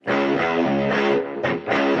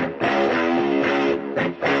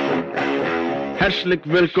Herzlich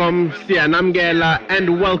willkommen, Sianamgela,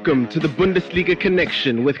 and welcome to the Bundesliga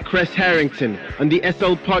Connection with Chris Harrington on the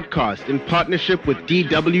SL Podcast in partnership with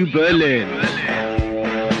DW Berlin.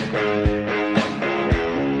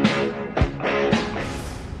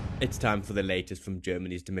 It's time for the latest from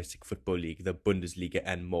Germany's domestic football league, the Bundesliga,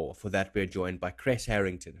 and more. For that, we're joined by Chris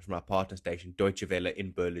Harrington from our partner station Deutsche Welle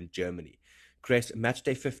in Berlin, Germany. Chris,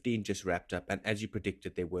 matchday 15 just wrapped up, and as you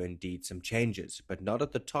predicted, there were indeed some changes, but not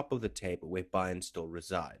at the top of the table where Bayern still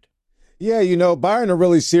reside. Yeah, Bayern are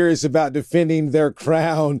really serious about defending their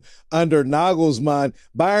crown under Nagelsmann.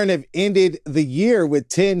 Bayern have ended the year with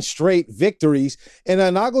 10 straight victories, and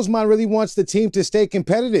Nagelsmann really wants the team to stay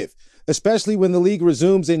competitive, especially when the league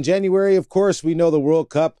resumes in January. Of course, we know the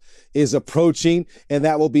World Cup is approaching, and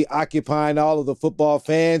that will be occupying all of the football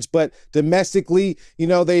fans. But domestically,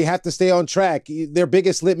 they have to stay on track. Their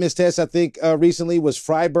biggest litmus test, I think, recently was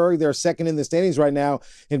Freiburg. They're second in the standings right now,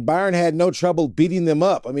 and Bayern had no trouble beating them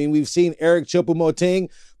up. I mean, we've seen Eric Choupo-Moting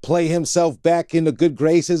play himself back in the good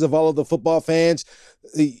graces of all of the football fans.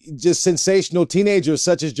 Just sensational teenagers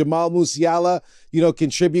such as Jamal Musiala,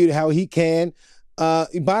 contribute how he can.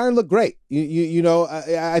 Bayern look great.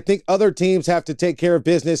 I think other teams have to take care of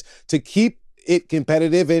business to keep it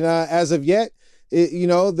competitive. And as of yet,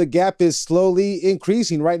 the gap is slowly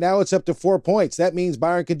increasing. Right now, it's up to 4 points. That means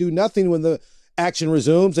Bayern can do nothing when the action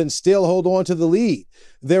resumes and still hold on to the lead.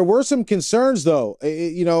 There were some concerns, though,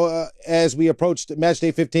 as we approached match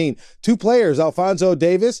day 15. Two players, Alphonso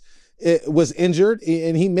Davies, was injured,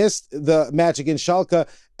 and he missed the match against Schalke,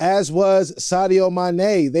 as was Sadio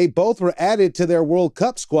Mane. They both were added to their World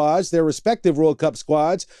Cup squads, their respective World Cup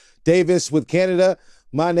squads. Davis with Canada,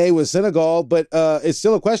 Mane with Senegal, but it's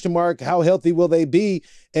still a question mark. How healthy will they be,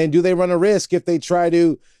 and do they run a risk if they try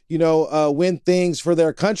to, win things for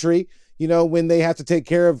their country, when they have to take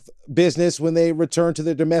care of business when they return to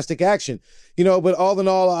their domestic action? But all in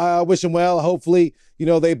all, I wish them well. Hopefully,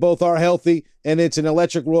 they both are healthy, and it's an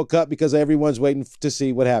electric World Cup because everyone's waiting to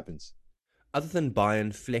see what happens. Other than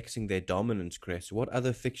Bayern flexing their dominance, Chris, what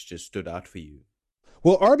other fixtures stood out for you?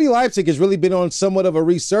 Well, RB Leipzig has really been on somewhat of a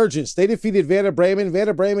resurgence. They defeated Werder Bremen.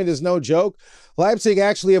 Werder Bremen is no joke. Leipzig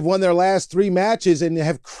actually have won their last 3 matches and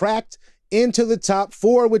have cracked into the top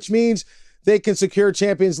 4, which means they can secure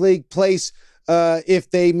Champions League place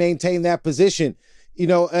if they maintain that position.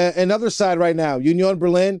 Another side right now, Union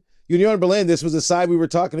Berlin. This was a side we were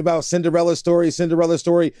talking about, Cinderella story.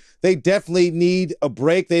 They definitely need a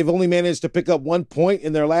break. They've only managed to pick up 1 point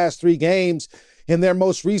in their last 3 games. In their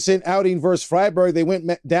most recent outing versus Freiburg, they went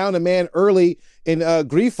down a man early, and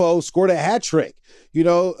Grifo scored a hat trick.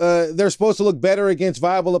 They're supposed to look better against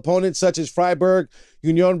viable opponents such as Freiburg.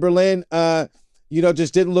 Union Berlin,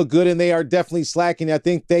 just didn't look good, and they are definitely slacking. I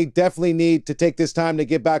think they definitely need to take this time to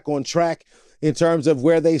get back on track in terms of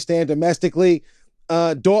where they stand domestically.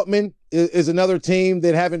 Dortmund is another team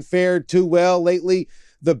that haven't fared too well lately.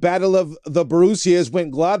 The battle of the Borussias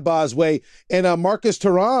went Gladbach's way, and Marcus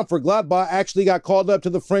Thuram for Gladbach actually got called up to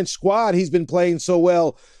the French squad. He's been playing so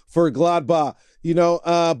well for Gladbach,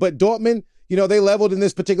 but Dortmund, they leveled in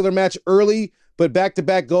this particular match early, but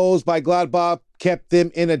back-to-back goals by Gladbach kept them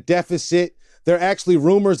in a deficit. There are actually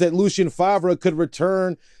rumors that Lucien Favre could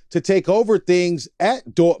return to take over things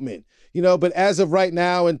at Dortmund. But as of right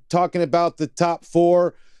now, and talking about the top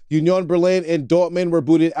 4, Union Berlin and Dortmund were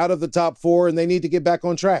booted out of the top 4, and they need to get back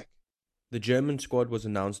on track. The German squad was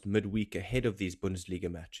announced midweek ahead of these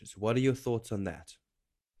Bundesliga matches. What are your thoughts on that?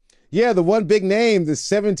 Yeah, the one big name, the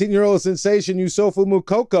 17-year-old sensation, Youssoufa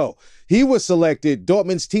Moukoko. He was selected,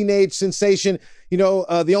 Dortmund's teenage sensation,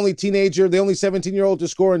 the only 17-year-old to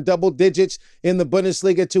score in double digits in the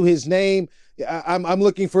Bundesliga to his name. I'm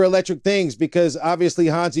looking for electric things because obviously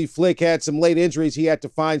Hansi Flick had some late injuries he had to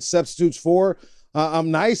find substitutes for. I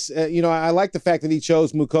like the fact that he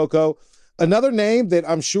chose Moukoko. Another name that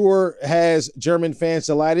I'm sure has German fans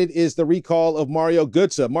delighted is the recall of Mario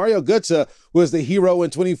Götze. Mario Götze was the hero in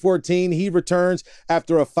 2014. He returns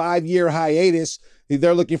after a 5-year hiatus.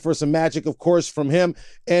 They're looking for some magic, of course, from him.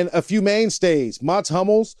 And a few mainstays. Mats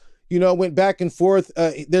Hummels, went back and forth.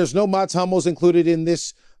 There's no Mats Hummels included in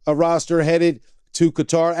this roster headed to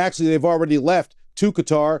Qatar. Actually, they've already left to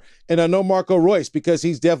Qatar. And I know Marco Reus because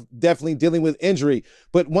he's definitely dealing with injury.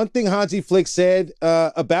 But one thing Hansi Flick said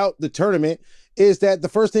about the tournament is that the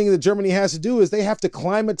first thing that Germany has to do is they have to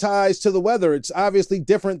climatize to the weather. It's obviously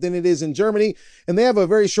different than it is in Germany, and they have a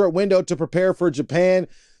very short window to prepare for Japan.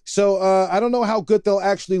 So I don't know how good they'll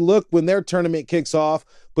actually look when their tournament kicks off,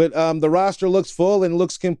 but the roster looks full and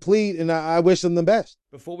looks complete, and I wish them the best.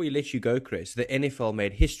 Before we let you go, Chris, the NFL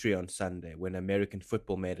made history on Sunday when American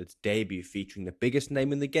football made its debut featuring the biggest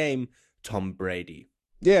name in the game, Tom Brady.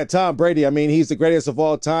 Yeah, Tom Brady. I mean, he's the greatest of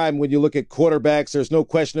all time. When you look at quarterbacks, there's no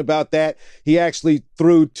question about that. He actually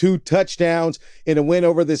threw 2 touchdowns in a win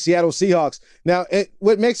over the Seattle Seahawks. Now,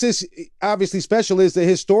 what makes this obviously special is the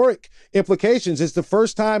historic implications. It's the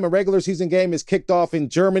first time a regular season game is kicked off in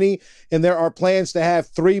Germany, and there are plans to have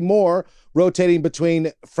 3 more rotating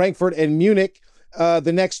between Frankfurt and Munich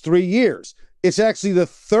the next 3 years. It's actually the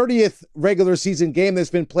 30th regular season game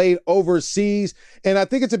that's been played overseas. And I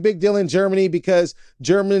think it's a big deal in Germany because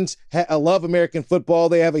Germans love American football.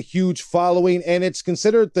 They have a huge following, and it's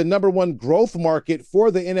considered the #1 growth market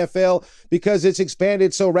for the NFL because it's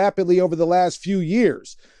expanded so rapidly over the last few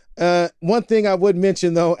years. One thing I would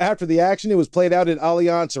mention, though, after the action, it was played out at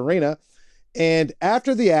Allianz Arena. And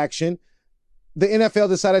after the action, the NFL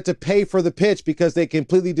decided to pay for the pitch because they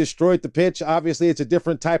completely destroyed the pitch. Obviously, it's a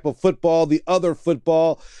different type of football, the other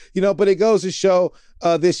football, but it goes to show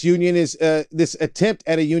this attempt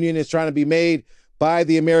at a union is trying to be made by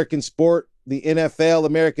the American sport, the NFL,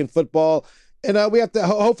 American football. And we have to,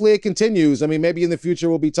 hopefully it continues. I mean, maybe in the future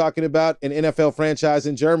we'll be talking about an NFL franchise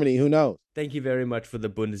in Germany. Who knows? Thank you very much for the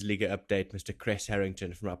Bundesliga update, Mr. Chris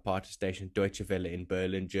Harrington from our partner station Deutsche Welle in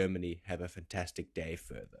Berlin, Germany. Have a fantastic day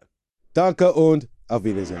further. Danke und auf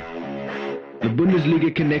Wiedersehen. The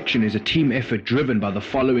Bundesliga Connection is a team effort driven by the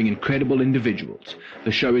following incredible individuals.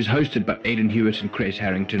 The show is hosted by Aidan Hewitt and Chris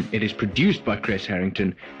Harrington. It is produced by Chris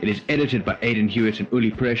Harrington. It is edited by Aidan Hewitt and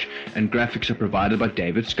Uli Presch, and graphics are provided by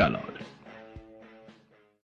David Scullard.